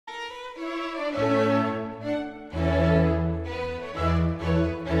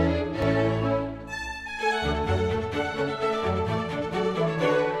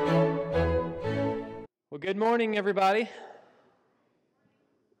morning, everybody.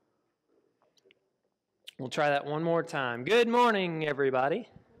 We'll try that one more time. Good morning, everybody.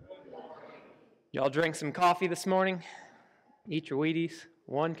 Y'all drink some coffee this morning? Eat your Wheaties?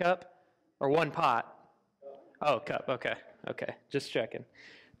 1 cup or 1 pot? Oh, cup. Okay. Just checking.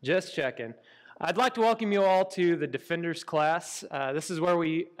 I'd like to welcome you all to the Defenders class. This is where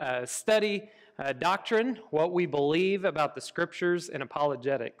we study doctrine, what we believe about the Scriptures, and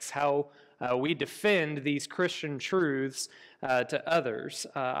apologetics, how we defend these Christian truths to others.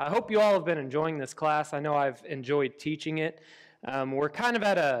 I hope you all have been enjoying this class. I know I've enjoyed teaching it. We're kind of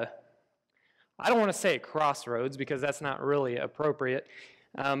at I don't want to say a crossroads because that's not really appropriate,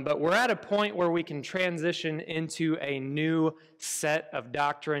 but we're at a point where we can transition into a new set of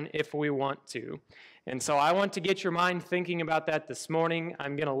doctrine if we want to. And so I want to get your mind thinking about that this morning.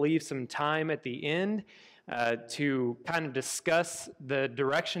 I'm going to leave some time at the end to kind of discuss the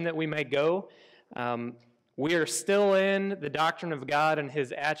direction that we may go. We are still in the doctrine of God and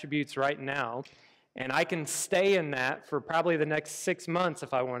His attributes right now, and I can stay in that for probably the next 6 months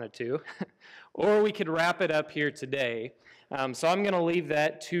if I wanted to, or we could wrap it up here today. So I'm going to leave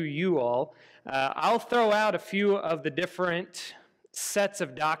that to you all. I'll throw out a few of the different sets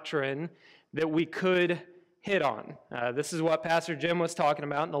of doctrine that we could hit on. This is what Pastor Jim was talking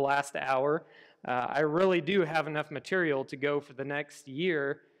about in the last hour. I really do have enough material to go for the next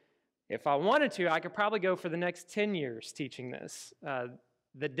year. If I wanted to, I could probably go for the next 10 years teaching this.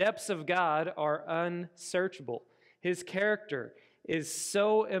 The depths of God are unsearchable. His character is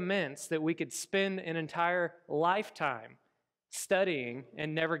so immense that we could spend an entire lifetime studying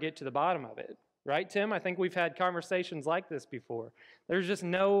and never get to the bottom of it. Right, Tim? I think we've had conversations like this before. There's just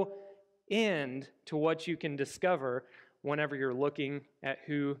no end to what you can discover whenever you're looking at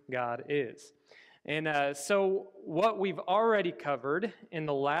who God is. And so what we've already covered in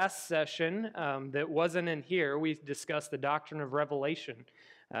the last session that wasn't in here, we discussed the doctrine of revelation.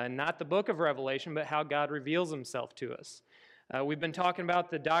 Not the book of Revelation, but how God reveals Himself to us. We've been talking about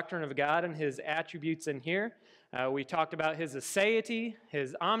the doctrine of God and His attributes in here. We talked about His aseity,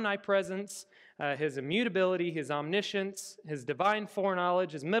 His omnipresence, His immutability, His omniscience, His divine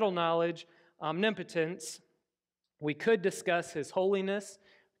foreknowledge, His middle knowledge, omnipotence. We could discuss His holiness.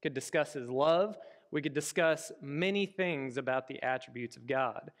 We could discuss His love. We could discuss many things about the attributes of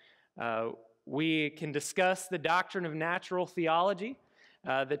God. We can discuss the doctrine of natural theology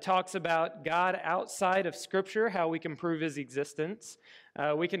that talks about God outside of Scripture, how we can prove His existence.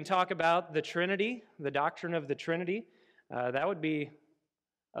 We can talk about the Trinity, the doctrine of the Trinity. That would be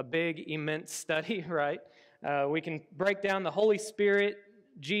a big, immense study, right? We can break down the Holy Spirit,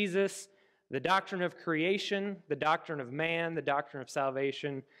 Jesus, the doctrine of creation, the doctrine of man, the doctrine of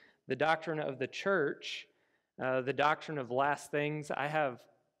salvation, the doctrine of the church, the doctrine of last things. I have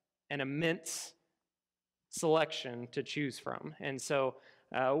an immense selection to choose from. And so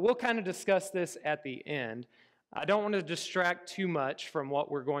we'll kind of discuss this at the end. I don't want to distract too much from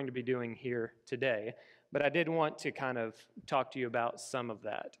what we're going to be doing here today, but I did want to kind of talk to you about some of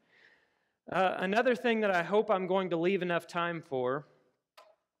that. Another thing that I hope I'm going to leave enough time for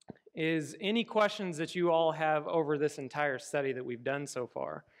is any questions that you all have over this entire study that we've done so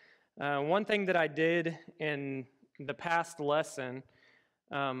far. One thing that I did in the past lesson,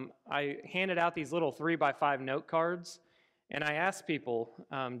 I handed out these little 3x5 note cards, and I asked people,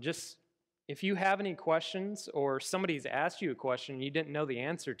 just if you have any questions or somebody's asked you a question you didn't know the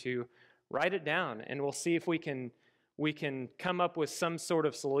answer to, write it down, and we'll see if we can come up with some sort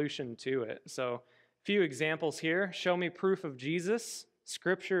of solution to it. So, a few examples here. Show me proof of Jesus.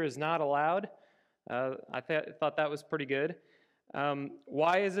 Scripture is not allowed. I thought that was pretty good.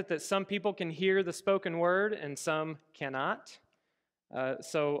 Why is it that some people can hear the spoken word and some cannot?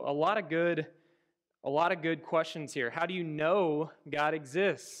 So a lot of good questions here. How do you know God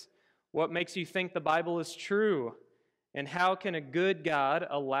exists? What makes you think the Bible is true? And how can a good God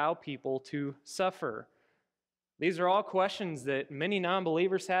allow people to suffer? These are all questions that many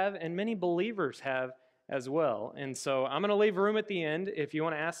non-believers have and many believers have as well. And so I'm going to leave room at the end if you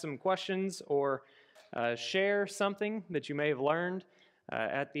want to ask some questions or share something that you may have learned.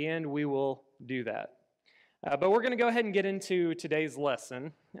 At the end, we will do that. But we're going to go ahead and get into today's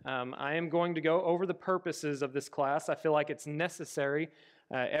lesson. I am going to go over the purposes of this class. I feel like it's necessary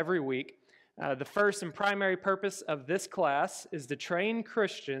every week. The first and primary purpose of this class is to train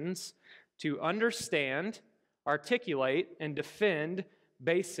Christians to understand, articulate, and defend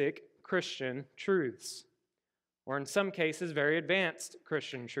basic Christian truths, or in some cases, very advanced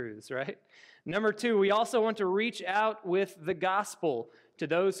Christian truths, right? Number 2, we also want to reach out with the gospel to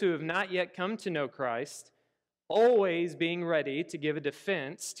those who have not yet come to know Christ, always being ready to give a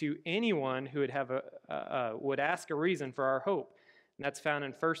defense to anyone who would ask a reason for our hope. And that's found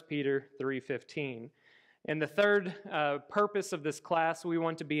in 1 Peter 3:15. And the third purpose of this class, we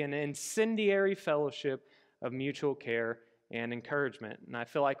want to be an incendiary fellowship of mutual care and encouragement. And I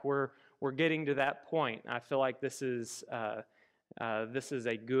feel like we're getting to that point. I feel like this is a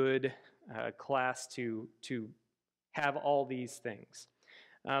good class to have all these things.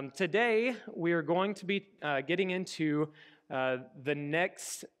 Today, we are going to be getting into the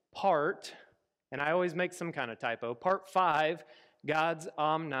next part, and I always make some kind of typo, part 5, God's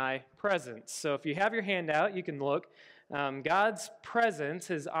omnipresence. So if you have your hand out, you can look. God's presence,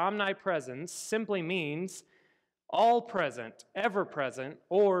 his omnipresence, simply means all present, ever present,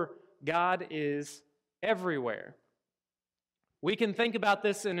 or God is everywhere. We can think about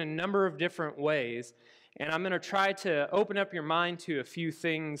this in a number of different ways, and I'm going to try to open up your mind to a few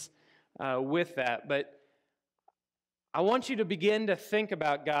things with that. But I want you to begin to think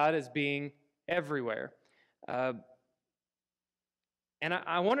about God as being everywhere. And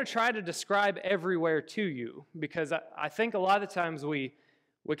I want to try to describe everywhere to you, because I think a lot of times we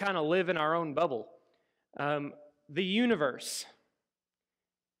kind of live in our own bubble. The universe.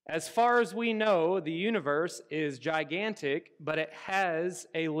 As far as we know, the universe is gigantic, but it has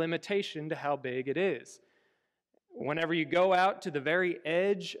a limitation to how big it is. Whenever you go out to the very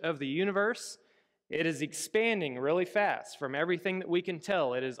edge of the universe, it is expanding really fast. From everything that we can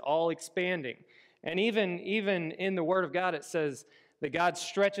tell, it is all expanding. And even in the Word of God, it says that God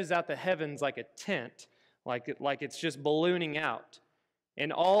stretches out the heavens like a tent, like it's just ballooning out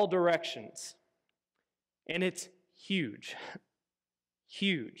in all directions. And it's huge.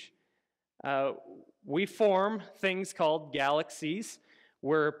 Huge. We form things called galaxies.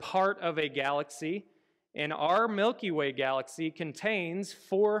 We're part of a galaxy, and our Milky Way galaxy contains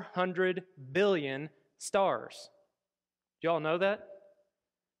 400 billion stars. Do y'all know that?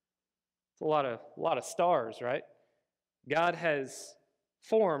 It's a lot of stars, right? God has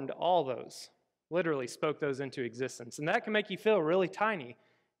formed all those, literally spoke those into existence. And that can make you feel really tiny.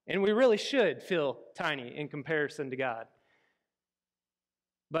 And we really should feel tiny in comparison to God.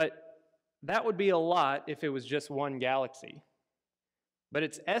 But that would be a lot if it was just one galaxy. But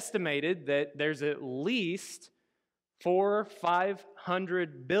it's estimated that there's at least 400 or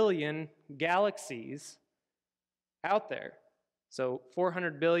 500 billion galaxies out there. So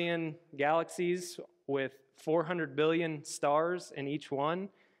 400 billion galaxies with 400 billion stars in each one,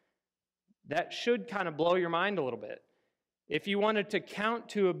 that should kind of blow your mind a little bit. If you wanted to count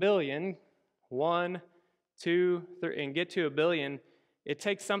to a billion, 1, 2, 3, and get to a billion, it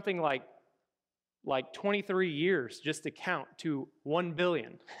takes something like 23 years just to count to 1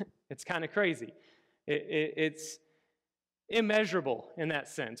 billion. It's kind of crazy. It's immeasurable in that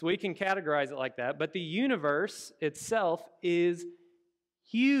sense. We can categorize it like that, but the universe itself is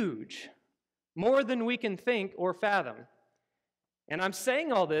huge, more than we can think or fathom. And I'm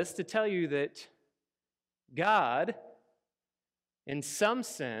saying all this to tell you that God, in some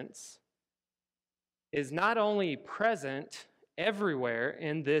sense, is not only present everywhere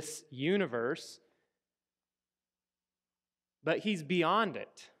in this universe, but he's beyond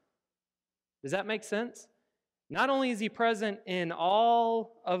it. Does that make sense? Not only is he present in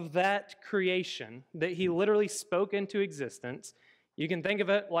all of that creation that he literally spoke into existence, you can think of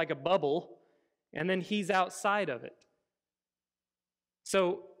it like a bubble, and then he's outside of it.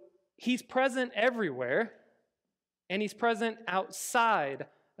 So he's present everywhere, and he's present outside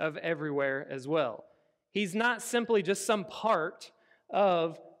of everywhere as well. He's not simply just some part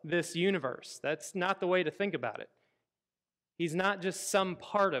of this universe. That's not the way to think about it. He's not just some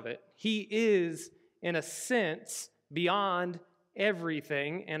part of it. He is, in a sense, beyond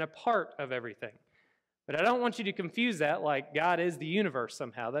everything and a part of everything. But I don't want you to confuse that like God is the universe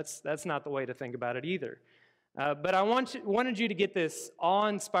somehow. That's not the way to think about it either. But I wanted you to get this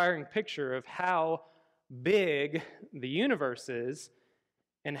awe-inspiring picture of how big the universe is,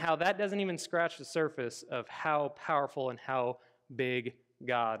 and how that doesn't even scratch the surface of how powerful and how big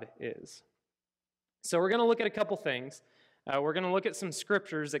God is. So we're going to look at a couple things. We're going to look at some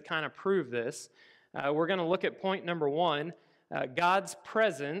scriptures that kind of prove this. We're going to look at point number 1. God's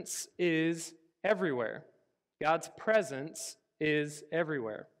presence is everywhere. God's presence is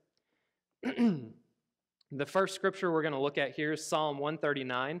everywhere. The first scripture we're going to look at here is Psalm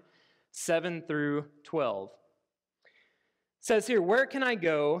 139, 7 through 12. It says here, "Where can I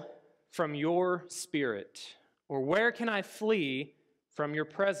go from your spirit? Or where can I flee from your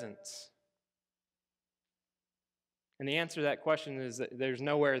presence?" And the answer to that question is that there's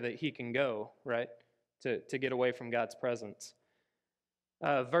nowhere that he can go, right, to get away from God's presence.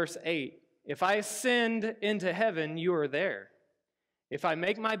 Verse 8, If I ascend into heaven, you are there. If I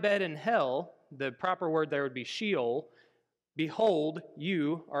make my bed in hell, the proper word there would be Sheol, behold,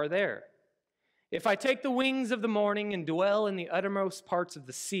 you are there. If I take the wings of the morning and dwell in the uttermost parts of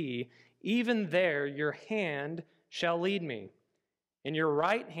the sea, even there your hand shall lead me, and your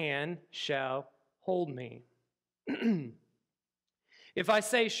right hand shall hold me. If I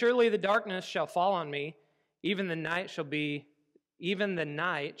say, surely the darkness shall fall on me, even the night shall be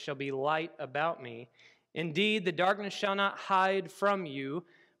light about me. Indeed, the darkness shall not hide from you,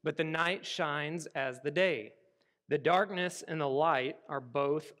 but the night shines as the day. The darkness and the light are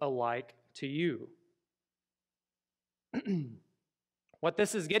both alike to you. What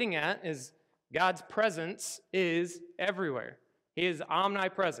this is getting at is God's presence is everywhere. He is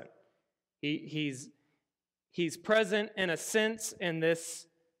omnipresent. He's present in a sense in this,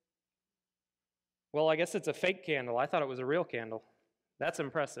 well, I guess it's a fake candle. I thought it was a real candle. That's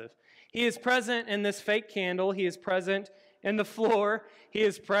impressive. He is present in this fake candle. He is present in the floor. He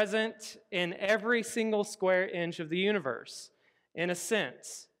is present in every single square inch of the universe, in a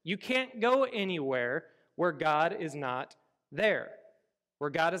sense. You can't go anywhere where God is not there, where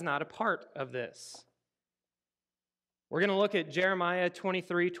God is not a part of this. We're going to look at Jeremiah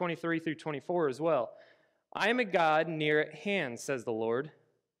 23 through 24 as well. I am a God near at hand, says the Lord,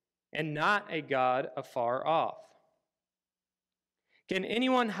 and not a God afar off. Can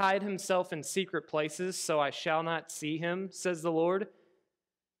anyone hide himself in secret places so I shall not see him, says the Lord?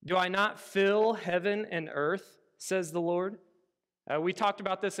 Do I not fill heaven and earth, says the Lord? We talked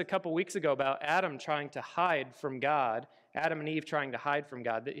about this a couple weeks ago about Adam trying to hide from God, Adam and Eve trying to hide from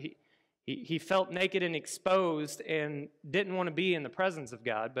God. He felt naked and exposed and didn't want to be in the presence of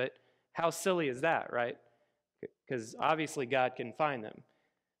God, but how silly is that, right? Because obviously God can find them.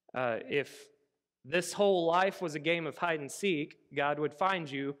 If this whole life was a game of hide and seek, God would find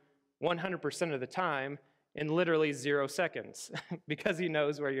you 100% of the time in literally 0 seconds because he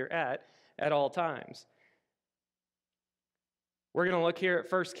knows where you're at all times. We're going to look here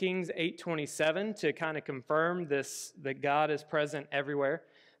at 1 Kings 8:27 to kind of confirm this, that God is present everywhere.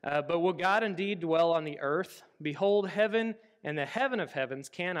 But will God indeed dwell on the earth? Behold, heaven and the heaven of heavens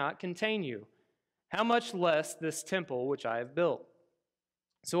cannot contain you. How much less this temple which I have built?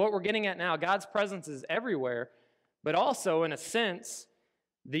 So what we're getting at now, God's presence is everywhere, but also, in a sense,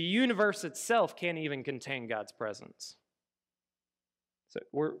 the universe itself can't even contain God's presence. So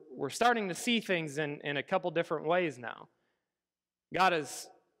we're starting to see things in a couple different ways now. God is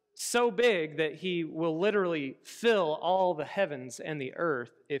so big that he will literally fill all the heavens and the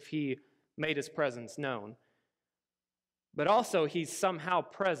earth if he made his presence known. But also, he's somehow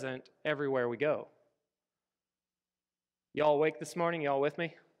present everywhere we go. Y'all awake this morning? Y'all with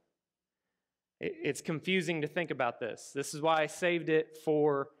me? It's confusing to think about this. This is why I saved it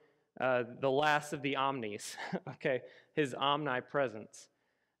for the last of the omnis, okay, his omnipresence.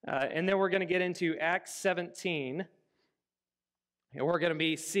 And then we're going to get into Acts 17, and we're going to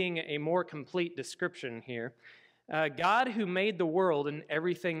be seeing a more complete description here. God, who made the world and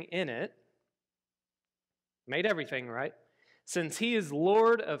everything in it, made everything, right? Since he is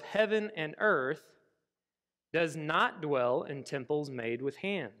Lord of heaven and earth, does not dwell in temples made with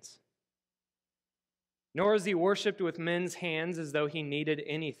hands. Nor is he worshipped with men's hands as though he needed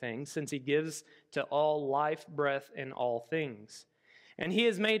anything, since he gives to all life, breath, and all things. And he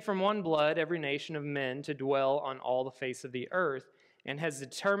has made from one blood every nation of men to dwell on all the face of the earth, and has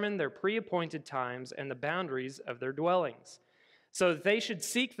determined their pre-appointed times and the boundaries of their dwellings, so that they should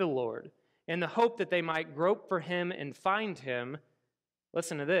seek the Lord, in the hope that they might grope for him and find him.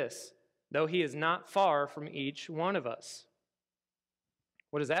 Listen to this. Though he is not far from each one of us.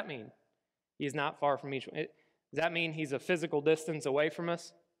 What does that mean? He is not far from each one. Does that mean he's a physical distance away from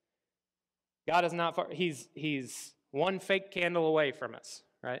us? God is not far. He's one fake candle away from us,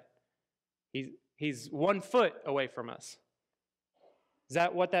 right? He's 1 foot away from us. Is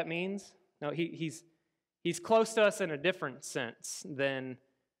that what that means? No, he's close to us in a different sense than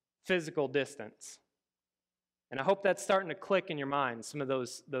physical distance. And I hope that's starting to click in your mind, some of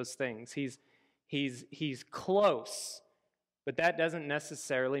those things. He's close, but that doesn't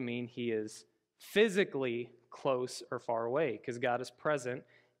necessarily mean he is physically close or far away, because God is present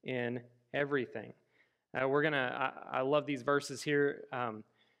in everything. I love these verses here.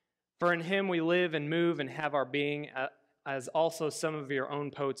 For in him we live and move and have our being, as also some of your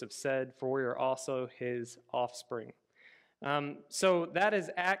own poets have said, for we are also his offspring. So that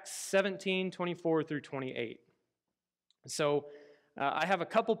is Acts 17:24 through 28. So I have a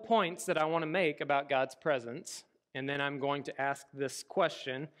couple points that I want to make about God's presence, and then I'm going to ask this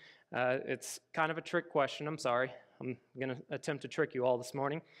question. It's kind of a trick question. I'm sorry. I'm going to attempt to trick you all this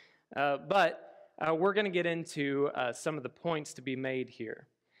morning. But we're going to get into some of the points to be made here.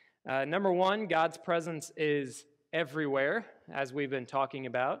 Number one, God's presence is everywhere, as we've been talking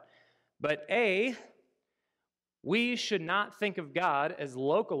about. But we should not think of God as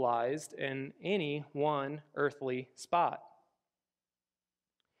localized in any one earthly spot.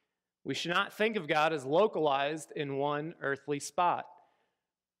 We should not think of God as localized in one earthly spot.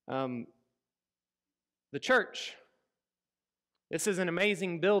 The church. This is an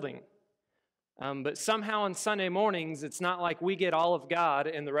amazing building. But somehow on Sunday mornings, it's not like we get all of God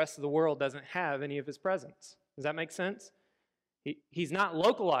and the rest of the world doesn't have any of His presence. Does that make sense? He's not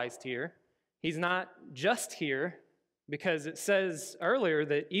localized here. He's not just here, because it says earlier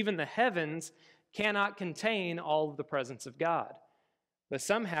that even the heavens cannot contain all of the presence of God. But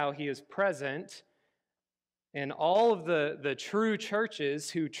somehow He is present in all of the true churches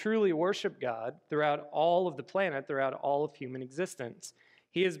who truly worship God throughout all of the planet, throughout all of human existence.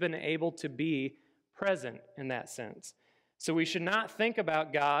 He has been able to be present in that sense. So we should not think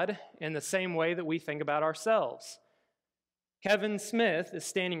about God in the same way that we think about ourselves. Kevin Smith is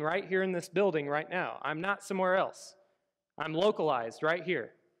standing right here in this building right now. I'm not somewhere else. I'm localized right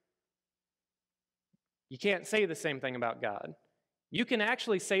here. You can't say the same thing about God. You can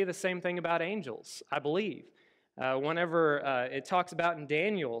actually say the same thing about angels, I believe. Whenever it talks about in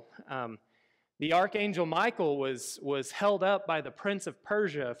Daniel, the archangel Michael was held up by the prince of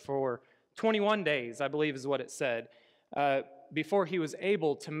Persia for 21 days, I believe is what it said, before he was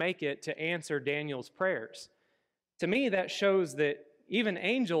able to make it to answer Daniel's prayers. To me, that shows that even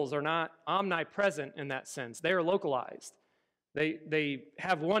angels are not omnipresent in that sense. They are localized. They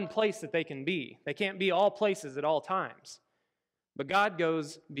have one place that they can be. They can't be all places at all times. But God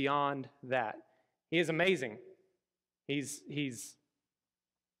goes beyond that. He is amazing. He's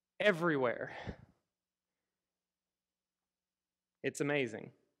everywhere. It's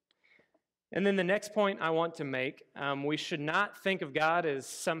amazing. And then the next point I want to make, we should not think of God as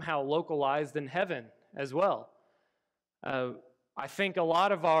somehow localized in heaven as well. I think a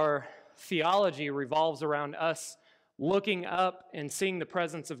lot of our theology revolves around us looking up and seeing the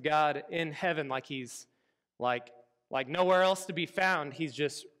presence of God in heaven, like He's like nowhere else to be found. He's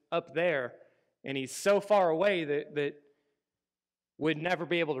just up there, and He's so far away that we'd never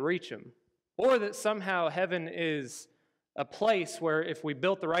be able to reach Him. Or that somehow heaven is a place where if we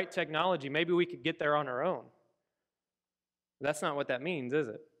built the right technology, maybe we could get there on our own. That's not what that means, is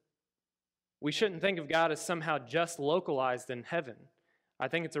it? We shouldn't think of God as somehow just localized in heaven. I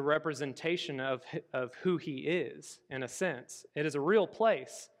think it's a representation of who He is, in a sense. It is a real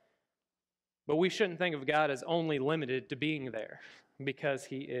place, but we shouldn't think of God as only limited to being there, because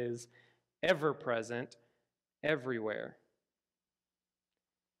He is ever-present, everywhere.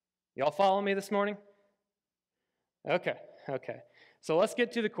 Y'all follow me this morning? Okay. So let's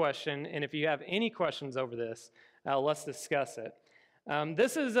get to the question, and if you have any questions over this, let's discuss it.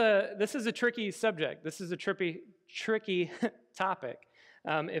 This is a tricky subject. This is a tricky topic.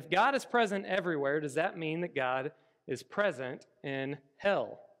 If God is present everywhere, does that mean that God is present in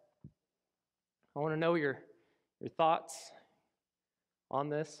hell? I want to know your thoughts on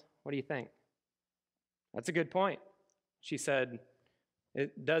this. What do you think? That's a good point. She said,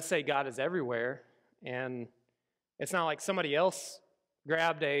 it does say God is everywhere, and it's not like somebody else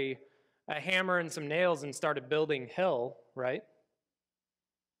grabbed a hammer and some nails and started building hell, right?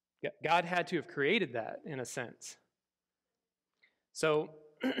 God had to have created that in a sense. So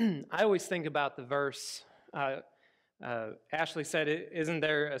I always think about the verse. Ashley said, isn't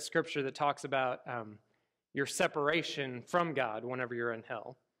there a scripture that talks about your separation from God whenever you're in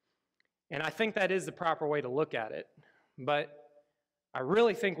hell? And I think that is the proper way to look at it. But I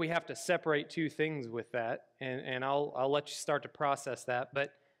really think we have to separate two things with that, and I'll let you start to process that.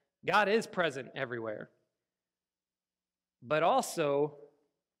 But God is present everywhere. But also,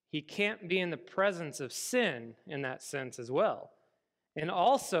 He can't be in the presence of sin in that sense as well. And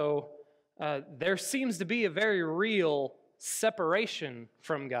also, there seems to be a very real separation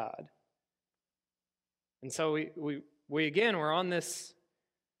from God. And so we again, we're on this,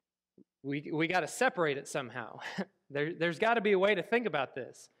 we got to separate it somehow. There's got to be a way to think about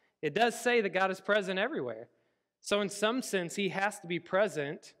this. It does say that God is present everywhere. So in some sense, He has to be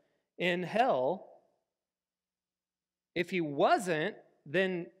present in hell. If He wasn't,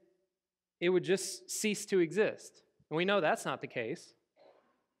 then it would just cease to exist. And we know that's not the case.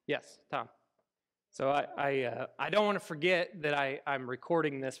 Yes, Tom. So I don't want to forget that I'm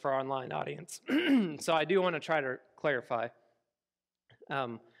recording this for our online audience. So I do want to try to clarify.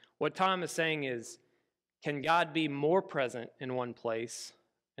 What Tom is saying is, can God be more present in one place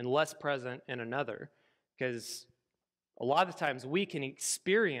and less present in another? Because a lot of times we can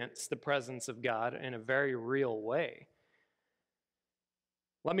experience the presence of God in a very real way.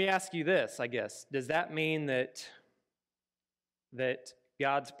 Let me ask you this, I guess. Does that mean that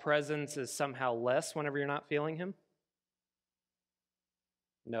God's presence is somehow less whenever you're not feeling him?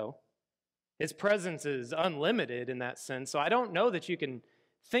 No. His presence is unlimited in that sense, so I don't know that you can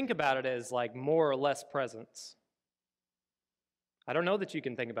think about it as like more or less presence. I don't know that you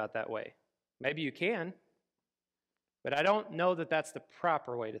can think about it that way. Maybe you can, but I don't know that that's the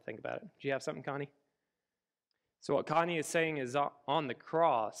proper way to think about it. Do you have something, Connie? So what Connie is saying is on the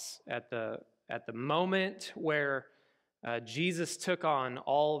cross, at the moment where Jesus took on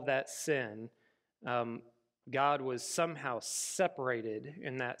all of that sin, God was somehow separated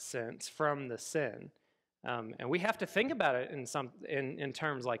in that sense from the sin. And we have to think about it in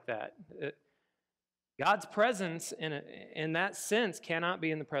terms like that. God's presence in that sense cannot be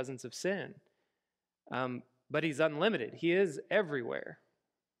in the presence of sin. But he's unlimited. He is everywhere.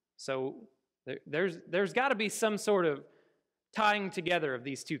 So there's got to be some sort of tying together of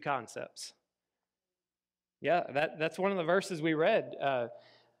these two concepts. Yeah, that's one of the verses we read.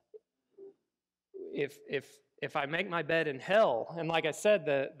 If I make my bed in hell, and like I said,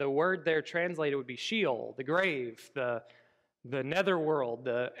 the word there translated would be Sheol, the grave, the netherworld,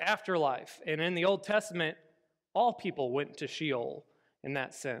 the afterlife. And in the Old Testament, all people went to Sheol in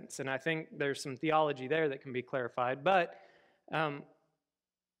that sense. And I think there's some theology there that can be clarified. But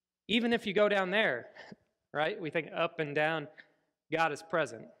even if you go down there, right, we think up and down, God is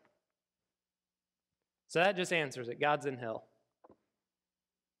present. So that just answers it. God's in hell.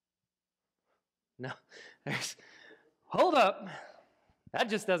 No, hold up. That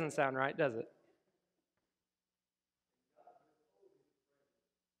just doesn't sound right, does it?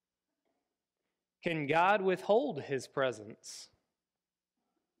 Can God withhold his presence?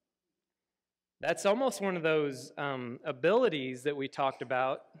 That's almost one of those abilities that we talked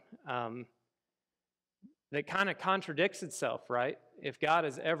about that kind of contradicts itself, right? If God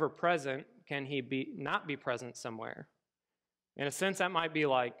is ever present, can he not be present somewhere? In a sense, that might be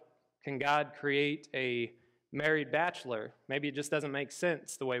like, can God create a married bachelor? Maybe it just doesn't make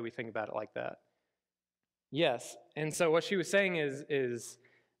sense the way we think about it like that. Yes, and so what she was saying is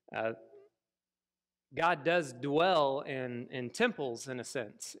God does dwell in temples in a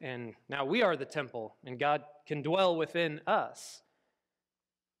sense, and now we are the temple, and God can dwell within us.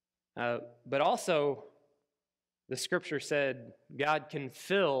 But also, the scripture said God can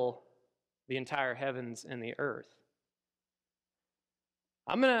fill the entire heavens and the earth.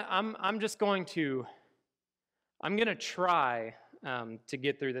 I'm gonna try to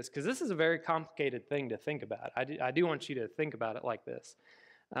get through this because this is a very complicated thing to think about. I do want you to think about it like this.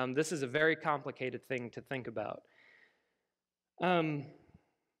 This is a very complicated thing to think about. I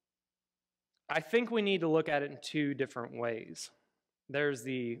think we need to look at it in two different ways. There's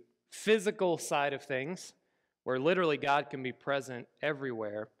the physical side of things, where literally God can be present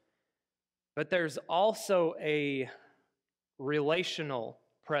everywhere. But there's also a relational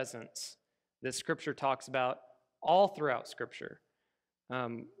presence that Scripture talks about all throughout Scripture.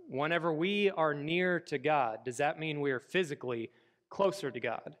 Whenever we are near to God, does that mean we are physically closer to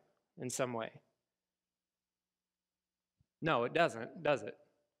God in some way? No, it doesn't, does it?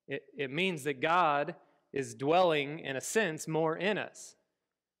 It means that God is dwelling, in a sense, more in us.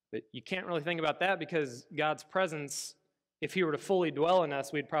 But you can't really think about that because God's presence, if he were to fully dwell in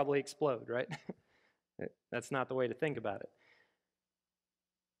us, we'd probably explode, right? That's not the way to think about it.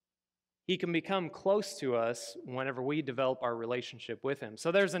 He can become close to us whenever we develop our relationship with him.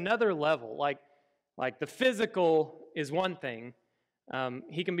 So there's another level, like the physical is one thing.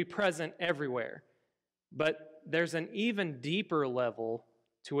 He can be present everywhere. But there's an even deeper level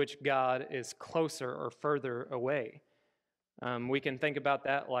to which God is closer or further away. We can think about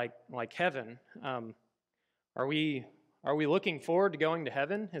that like heaven. Are we looking forward to going to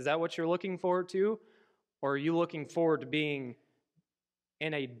heaven? Is that what you're looking forward to? Or are you looking forward to being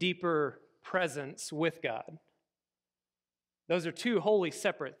in a deeper presence with God? Those are two wholly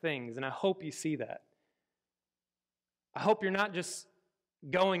separate things, and I hope you see that. I hope you're not just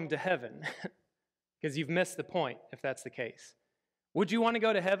going to heaven, because you've missed the point if that's the case. Would you want to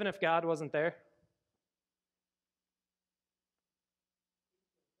go to heaven if God wasn't there?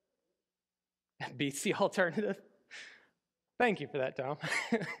 Beats the alternative. Thank you for that, Tom.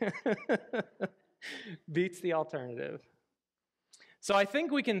 Beats the alternative. So I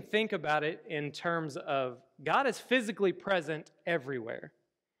think we can think about it in terms of God is physically present everywhere.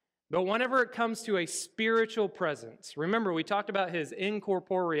 But whenever it comes to a spiritual presence, remember we talked about his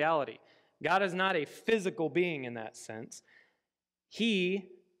incorporeality. God is not a physical being in that sense.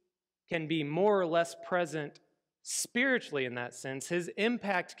 He can be more or less present spiritually in that sense, his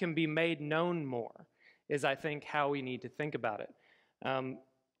impact can be made known more, is I think how we need to think about it.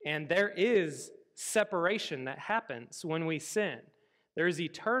 And there is separation that happens when we sin. There is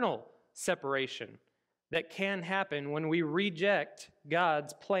eternal separation that can happen when we reject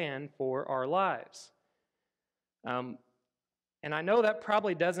God's plan for our lives. And I know that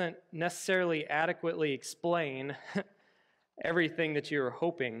probably doesn't necessarily adequately explain everything that you're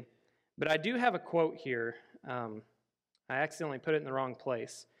hoping, but I do have a quote here. I accidentally put it in the wrong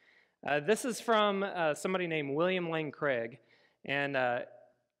place. This is from somebody named William Lane Craig, and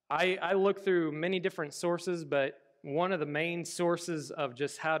I looked through many different sources, but one of the main sources of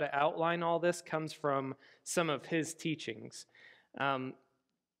just how to outline all this comes from some of his teachings.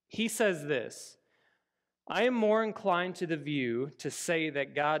 He says this: I am more inclined to the view to say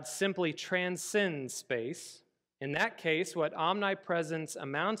that God simply transcends space. In that case, what omnipresence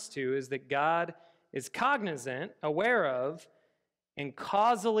amounts to is that God is cognizant, aware of, and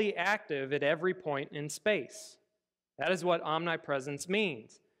causally active at every point in space. That is what omnipresence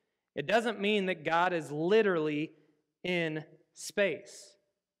means. It doesn't mean that God is literally in space.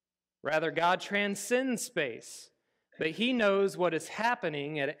 Rather, God transcends space, but he knows what is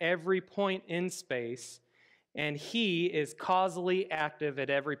happening at every point in space, and he is causally active at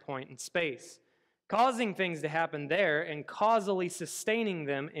every point in space, causing things to happen there and causally sustaining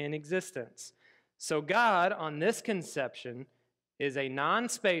them in existence. So God, on this conception, is a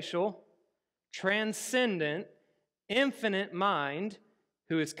non-spatial, transcendent, infinite mind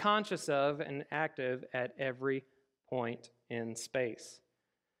who is conscious of and active at every point in space.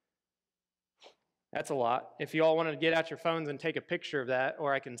 That's a lot. If you all want to get out your phones and take a picture of that,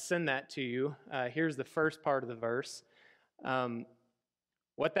 or I can send that to you, here's the first part of the verse.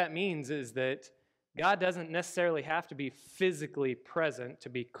 What that means is that God doesn't necessarily have to be physically present to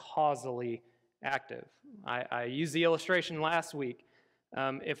be causally active. I used the illustration last week.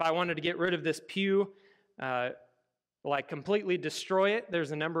 If I wanted to get rid of this pew, like completely destroy it,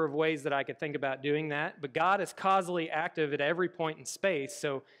 there's a number of ways that I could think about doing that. But God is causally active at every point in space,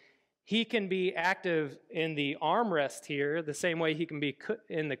 so he can be active in the armrest here the same way he can be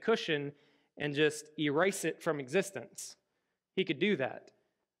in the cushion and just erase it from existence. He could do that.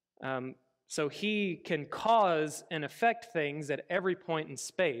 So he can cause and affect things at every point in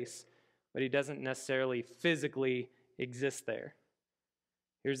space, but he doesn't necessarily physically exist there.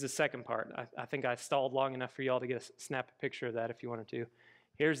 Here's the second part. I think I stalled long enough for you all to snap a picture of that if you wanted to.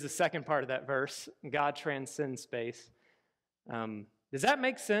 Here's the second part of that verse. God transcends space. Does that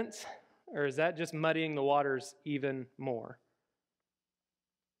make sense? Or is that just muddying the waters even more?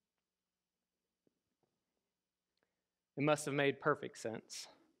 It must have made perfect sense.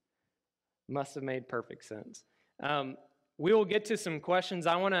 Must have made perfect sense. We will get to some questions.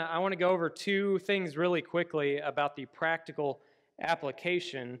 I want to go over two things really quickly about the practical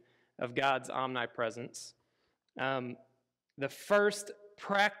application of God's omnipresence. The first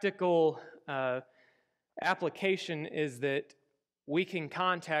practical application is that we can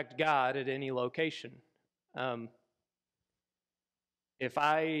contact God at any location. If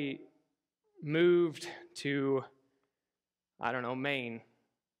I moved to, I don't know, Maine,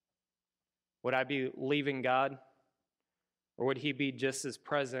 would I be leaving God? Or would he be just as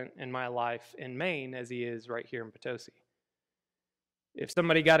present in my life in Maine as he is right here in Potosi? If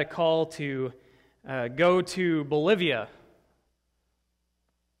somebody got a call to go to Bolivia,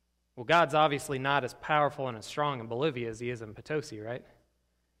 well, God's obviously not as powerful and as strong in Bolivia as he is in Potosi, right?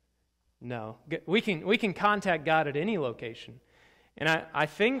 No. We can contact God at any location. And I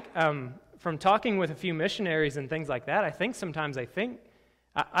think from talking with a few missionaries and things like that, I think sometimes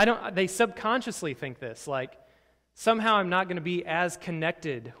they subconsciously think this, like, somehow I'm not going to be as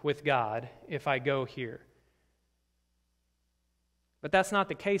connected with God if I go here. But that's not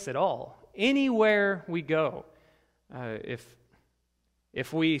the case at all. Anywhere we go,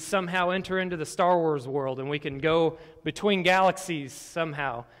 if we somehow enter into the Star Wars world and we can go between galaxies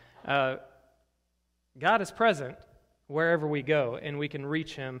somehow, God is present wherever we go, and we can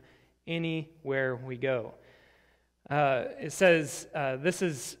reach him anywhere we go. It says, this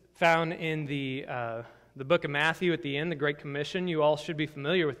is found in the book of Matthew at the end, the Great Commission. You all should be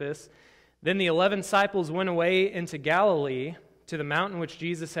familiar with this. Then the 11 disciples went away into Galilee to the mountain which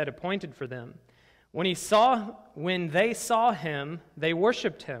Jesus had appointed for them. When they saw him, they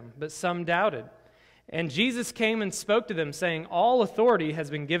worshipped him, but some doubted. And Jesus came and spoke to them, saying, all authority has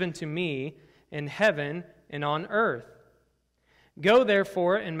been given to me in heaven and on earth. Go,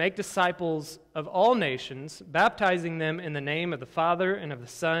 therefore, and make disciples of all nations, baptizing them in the name of the Father and of the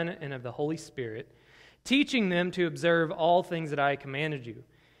Son and of the Holy Spirit, teaching them to observe all things that I commanded you.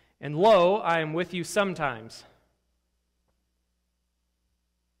 And lo, I am with you sometimes,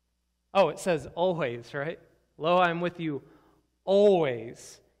 Oh, it says always, right? Lo, I am with you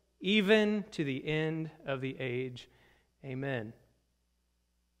always, even to the end of the age. Amen.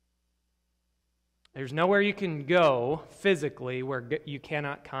 There's nowhere you can go physically where you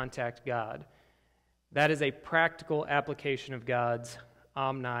cannot contact God. That is a practical application of God's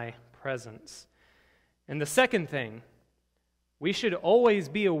omnipresence. And the second thing, we should always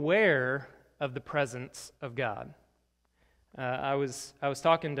be aware of the presence of God. I was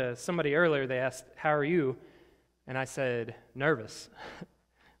talking to somebody earlier. They asked, "How are you?" And I said, "Nervous,"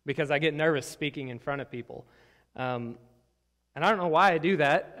 because I get nervous speaking in front of people. And I don't know why I do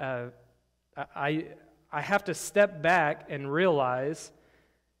that. I have to step back and realize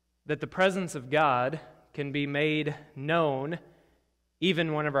that the presence of God can be made known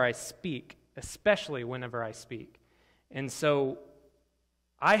even whenever I speak, especially whenever I speak. And so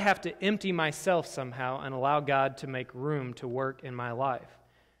I have to empty myself somehow and allow God to make room to work in my life.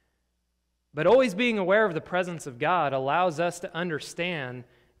 But always being aware of the presence of God allows us to understand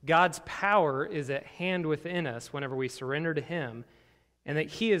God's power is at hand within us whenever we surrender to Him, and that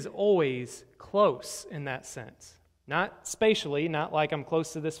He is always close in that sense. Not spatially, not like I'm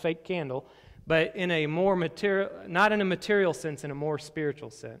close to this fake candle, but in a more material, not in a material sense, in a more spiritual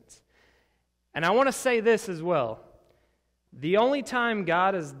sense. And I want to say this as well. The only time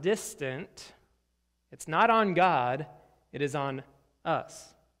God is distant, it's not on God, it is on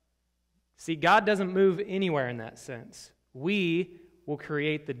us. See, God doesn't move anywhere in that sense. We will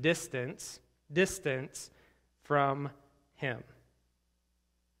create the distance from Him.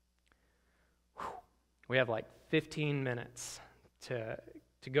 We have like 15 minutes to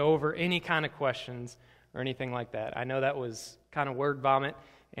go over any kind of questions or anything like that. I know that was kind of word vomit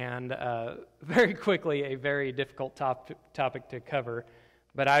and very quickly a very difficult topic to cover,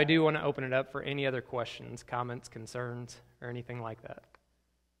 but I do want to open it up for any other questions, comments, concerns, or anything like that.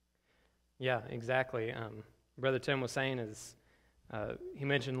 Yeah, exactly. Brother Tim was saying he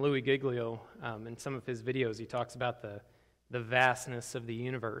mentioned Louis Giglio in some of his videos. He talks about the vastness of the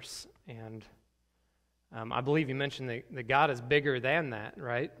universe, and I believe you mentioned that God is bigger than that,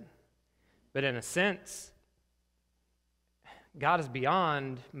 right? But in a sense, God is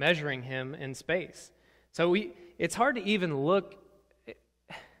beyond measuring Him in space. So it's hard to even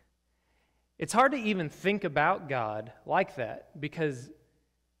it's hard to even think about God like that, because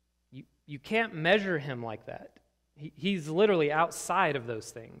you can't measure Him like that. He's literally outside of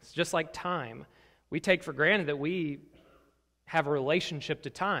those things, just like time. We take for granted that we have a relationship to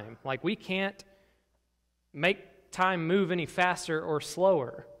time. Like, we can't make time move any faster or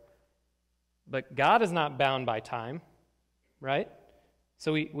slower. But God is not bound by time, right?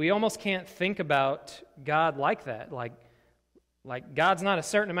 So we almost can't think about God like that. Like God's not a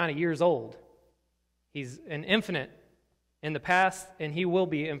certain amount of years old. He's an infinite in the past, and He will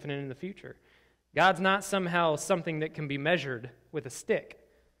be infinite in the future. God's not somehow something that can be measured with a stick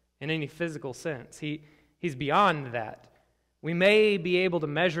in any physical sense. He's beyond that. We may be able to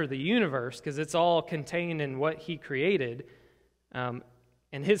measure the universe because it's all contained in what He created, and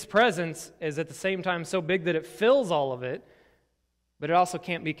His presence is at the same time so big that it fills all of it, but it also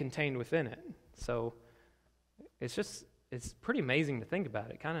can't be contained within it. So it's pretty amazing to think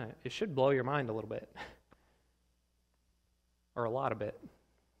about. It should blow your mind a little bit, or a lot of it,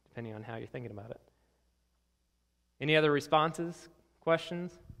 depending on how you're thinking about it. Any other responses,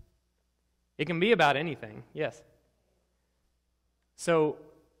 questions? It can be about anything, yes. So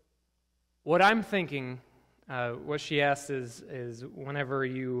what I'm thinking, what she asked is whenever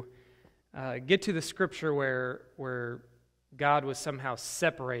you get to the scripture where God was somehow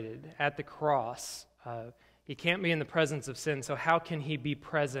separated at the cross, He can't be in the presence of sin, so how can He be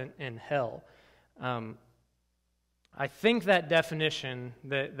present in hell? I think that definition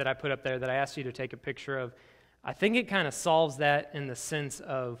that I put up there, that I asked you to take a picture of, I think it kind of solves that in the sense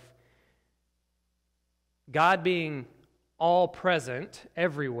of God being all present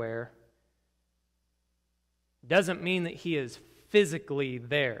everywhere doesn't mean that He is physically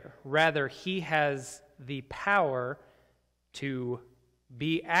there. Rather, He has the power to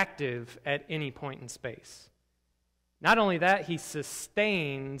be active at any point in space. Not only that, He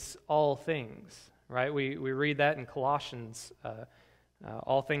sustains all things, right? We read that in Colossians.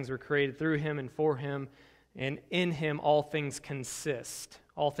 All things were created through Him and for Him, and in Him all things consist.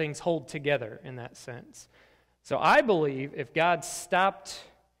 All things hold together in that sense. So I believe if God stopped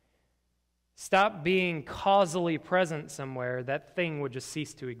being causally present somewhere, that thing would just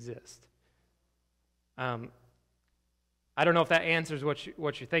cease to exist. I don't know if that answers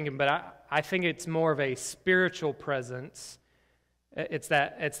what you're thinking, but I think it's more of a spiritual presence. It's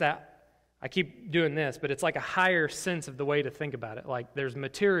that I keep doing this, but it's like a higher sense of the way to think about it. Like, there's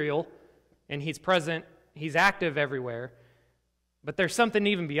material, and he's present, he's active everywhere. But there's something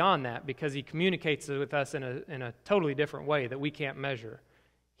even beyond that, because he communicates with us in a totally different way that we can't measure.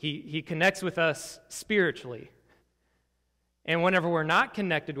 He connects with us spiritually. And whenever we're not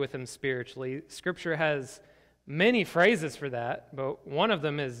connected with him spiritually, Scripture has many phrases for that, but one of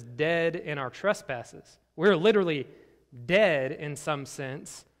them is dead in our trespasses. We're literally dead in some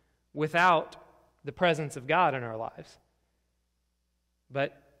sense without the presence of God in our lives.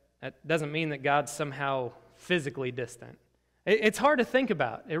 But that doesn't mean that God's somehow physically distant. It's hard to think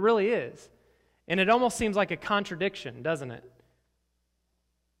about. It really is. And it almost seems like a contradiction, doesn't it?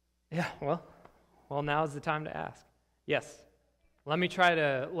 Yeah, well, now is the time to ask. Yes. Let me try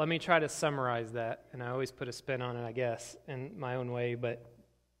to summarize that, and I always put a spin on it, I guess, in my own way, but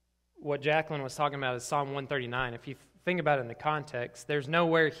what Jacqueline was talking about is Psalm 139. If you think about it in the context, there's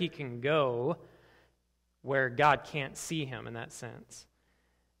nowhere he can go where God can't see him in that sense.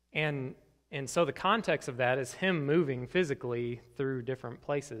 And so the context of that is him moving physically through different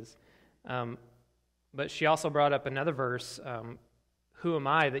places. But she also brought up another verse, who am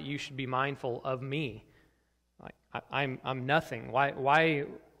I that you should be mindful of me? Like I'm nothing. Why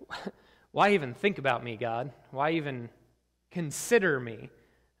even think about me, God? Why even consider me?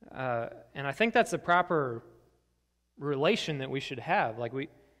 And I think that's the proper relation that we should have. Like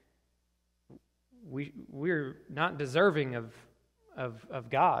we're not deserving of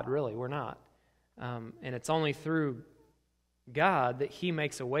God, really. We're not. And it's only through God that he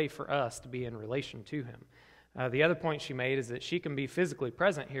makes a way for us to be in relation to him. The other point she made is that she can be physically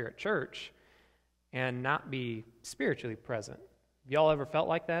present here at church and not be spiritually present. Have y'all ever felt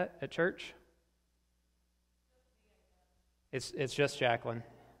like that at church? It's just Jacqueline.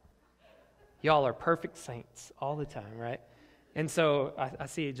 Y'all are perfect saints all the time, right? And so I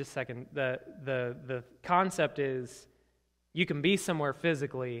see just a second. The concept is you can be somewhere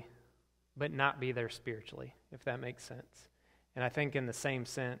physically but not be there spiritually, if that makes sense. And I think in the same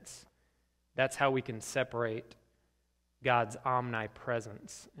sense, that's how we can separate God's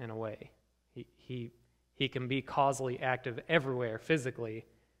omnipresence in a way. He can be causally active everywhere physically,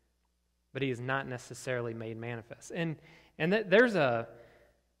 but he is not necessarily made manifest. And there's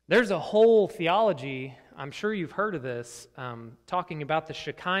a whole theology, I'm sure you've heard of this, talking about the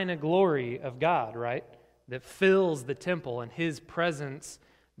Shekinah glory of God, right? That fills the temple and his presence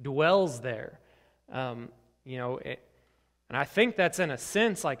dwells there. And I think that's in a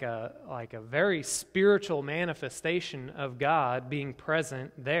sense like a very spiritual manifestation of God being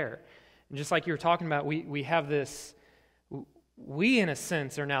present there. And just like you were talking about, we have this, we in a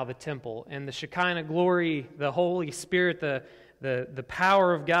sense are now the temple, and the Shekinah glory, the Holy Spirit, the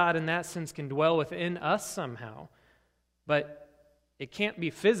power of God in that sense can dwell within us somehow. But it can't be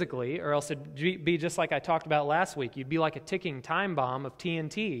physically, or else it'd be just like I talked about last week. You'd be like a ticking time bomb of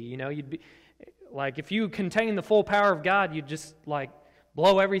TNT. You'd be like, if you contain the full power of God, you'd just like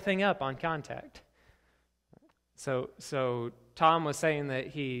blow everything up on contact. So Tom was saying that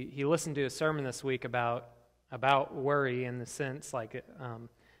he listened to a sermon this week about worry in the sense like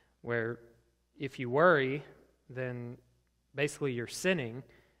where if you worry, then basically you're sinning.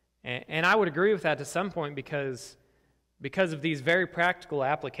 And I would agree with that to some point because of these very practical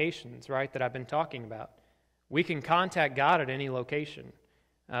applications, right, that I've been talking about. We can contact God at any location.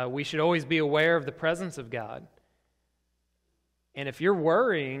 We should always be aware of the presence of God. And if you're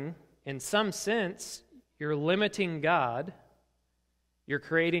worrying, in some sense, you're limiting God. You're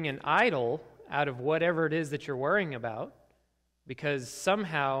creating an idol out of whatever it is that you're worrying about, because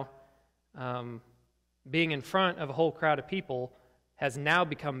somehow being in front of a whole crowd of people has now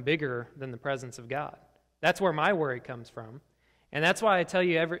become bigger than the presence of God. That's where my worry comes from. And that's why I tell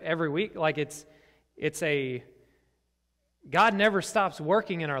you every week, like God never stops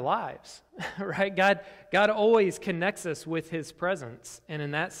working in our lives, right? God always connects us with his presence. And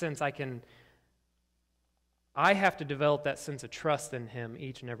in that sense, I have to develop that sense of trust in him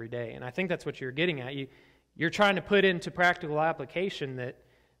each and every day. And I think that's what you're getting at. You're trying to put into practical application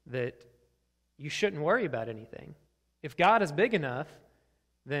that you shouldn't worry about anything. If God is big enough,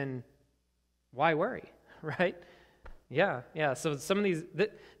 then why worry, right? Yeah. So some of these,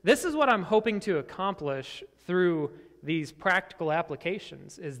 this is what I'm hoping to accomplish through these practical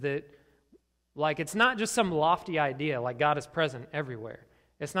applications, is that, like, it's not just some lofty idea like God is present everywhere.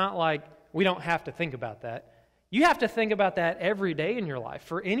 It's not like we don't have to think about that. You have to think about that every day in your life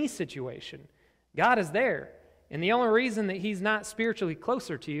for any situation. God is there. And the only reason that he's not spiritually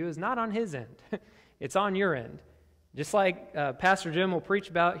closer to you is not on his end. It's on your end. Just like Pastor Jim will preach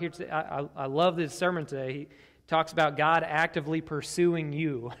about here today. I love this sermon today. He talks about God actively pursuing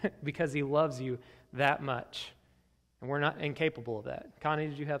you because he loves you that much. And we're not incapable of that. Connie,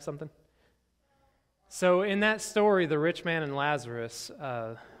 did you have something? So in that story, the rich man and Lazarus,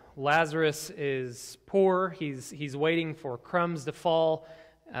 Lazarus is poor. He's waiting for crumbs to fall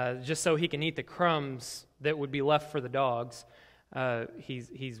just so he can eat the crumbs that would be left for the dogs.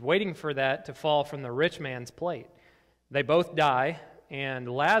 He's waiting for that to fall from the rich man's plate. They both die,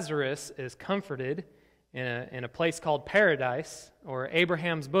 and Lazarus is comforted in a place called paradise, or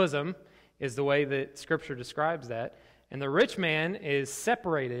Abraham's bosom is the way that Scripture describes that. And the rich man is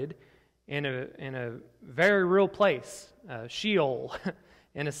separated in a very real place, Sheol,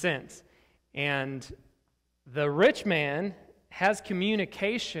 in a sense. And the rich man has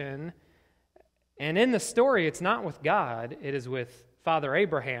communication, and in the story, it's not with God, it is with Father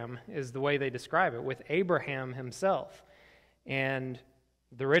Abraham, is the way they describe it, with Abraham himself. And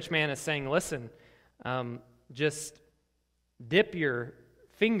the rich man is saying, listen, just dip your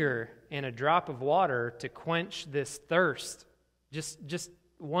finger in a drop of water to quench this thirst, just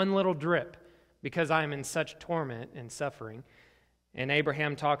one little drip, because I am in such torment and suffering. And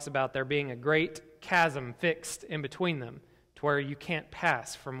Abraham talks about there being a great chasm fixed in between them to where you can't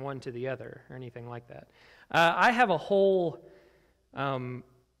pass from one to the other or anything like that. I have a whole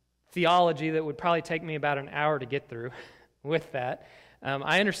theology that would probably take me about an hour to get through with that.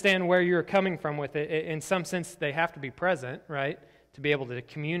 I understand where you're coming from with it. In some sense, they have to be present, right, to be able to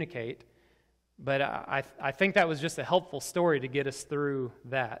communicate. But I think that was just a helpful story to get us through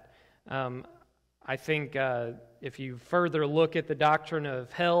that. I think if you further look at the doctrine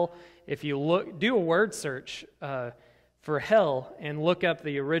of hell, if you do a word search for hell and look up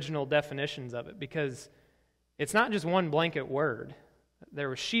the original definitions of it, because it's not just one blanket word. There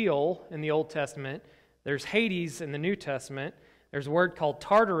was Sheol in the Old Testament. There's Hades in the New Testament. There's a word called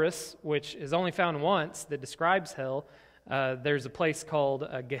Tartarus, which is only found once, that describes hell. There's a place called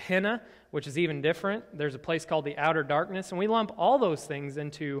Gehenna, which is even different. There's a place called the outer darkness, and we lump all those things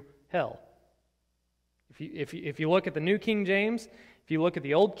into hell. If you look at the New King James, if you look at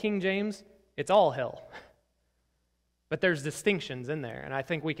the Old King James, it's all hell. But there's distinctions in there, and I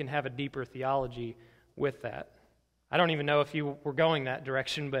think we can have a deeper theology with that. I don't even know if you were going that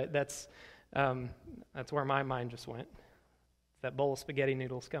direction, but that's where my mind just went. That bowl of spaghetti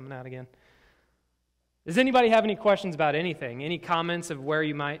noodles coming out again. Does anybody have any questions about anything? Any comments of where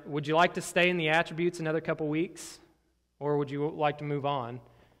would you like to stay in the attributes another couple weeks? Or would you like to move on?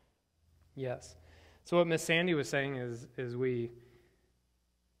 Yes. So what Miss Sandy was saying is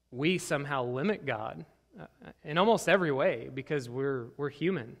we somehow limit God in almost every way because we're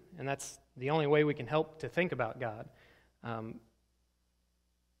human, and that's the only way we can help to think about God.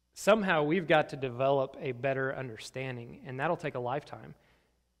 Somehow we've got to develop a better understanding, and that'll take a lifetime.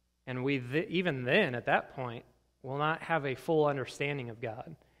 And even then, at that point, will not have a full understanding of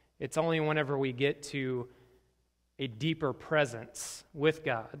God. It's only whenever we get to a deeper presence with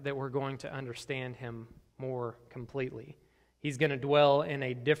God that we're going to understand Him more completely. He's going to dwell in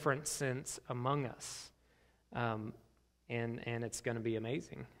a different sense among us, and it's going to be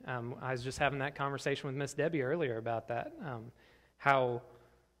amazing. I was just having that conversation with Miss Debbie earlier about that, how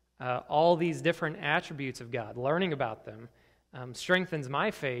all these different attributes of God, learning about them, strengthens my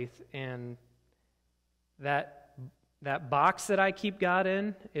faith, and that box that I keep God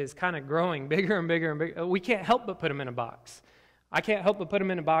in is kind of growing bigger and bigger and bigger. We can't help but put Him in a box. I can't help but put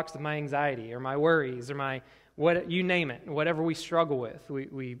Him in a box with my anxiety or my worries or my you name it, whatever we struggle with.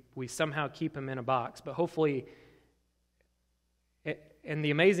 We somehow keep Him in a box. But hopefully, and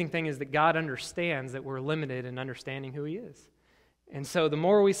the amazing thing is that God understands that we're limited in understanding who He is. And so the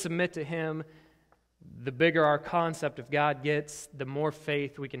more we submit to Him, the bigger our concept of God gets, the more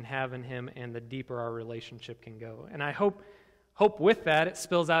faith we can have in Him, and the deeper our relationship can go. And I hope with that it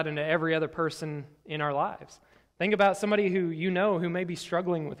spills out into every other person in our lives. Think about somebody who who may be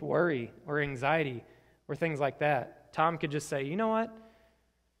struggling with worry or anxiety or things like that. Tom could just say, you know what?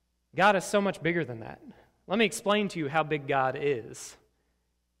 God is so much bigger than that. Let me explain to you how big God is.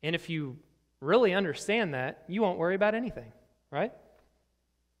 And if you really understand that, you won't worry about anything, right?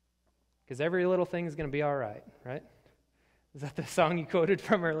 Because every little thing is going to be all right? Is that the song you quoted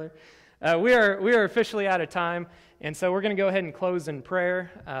from earlier? We are officially out of time, and so we're going to go ahead and close in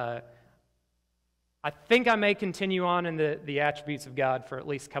prayer. I think I may continue on in the attributes of God for at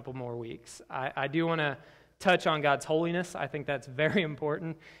least a couple more weeks. I do want to touch on God's holiness. I think that's very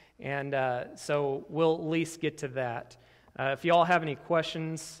important, and so we'll at least get to that. If you all have any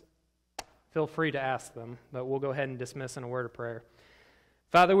questions, feel free to ask them, but we'll go ahead and dismiss in a word of prayer.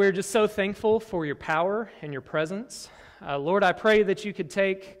 Father, we're just so thankful for your power and your presence. Lord, I pray that you could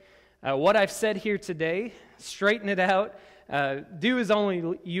take what I've said here today, straighten it out, do as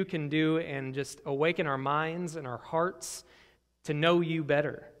only you can do, and just awaken our minds and our hearts to know you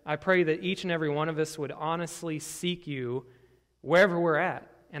better. I pray that each and every one of us would honestly seek you wherever we're at.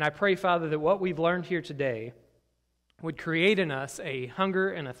 And I pray, Father, that what we've learned here today would create in us a hunger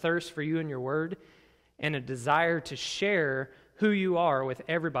and a thirst for you and your word, and a desire to share who you are with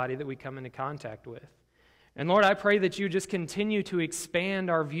everybody that we come into contact with. And Lord, I pray that you just continue to expand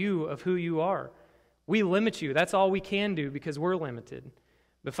our view of who you are. We limit you. That's all we can do because we're limited.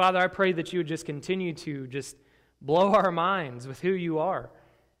 But Father, I pray that you would just continue to just blow our minds with who you are,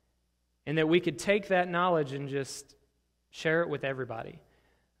 and that we could take that knowledge and just share it with everybody.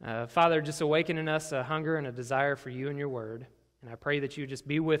 Father, just awaken in us a hunger and a desire for you and your word. And I pray that you just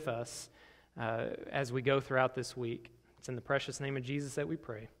be with us as we go throughout this week. It's in the precious name of Jesus that we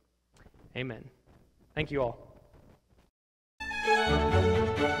pray. Amen. Thank you all.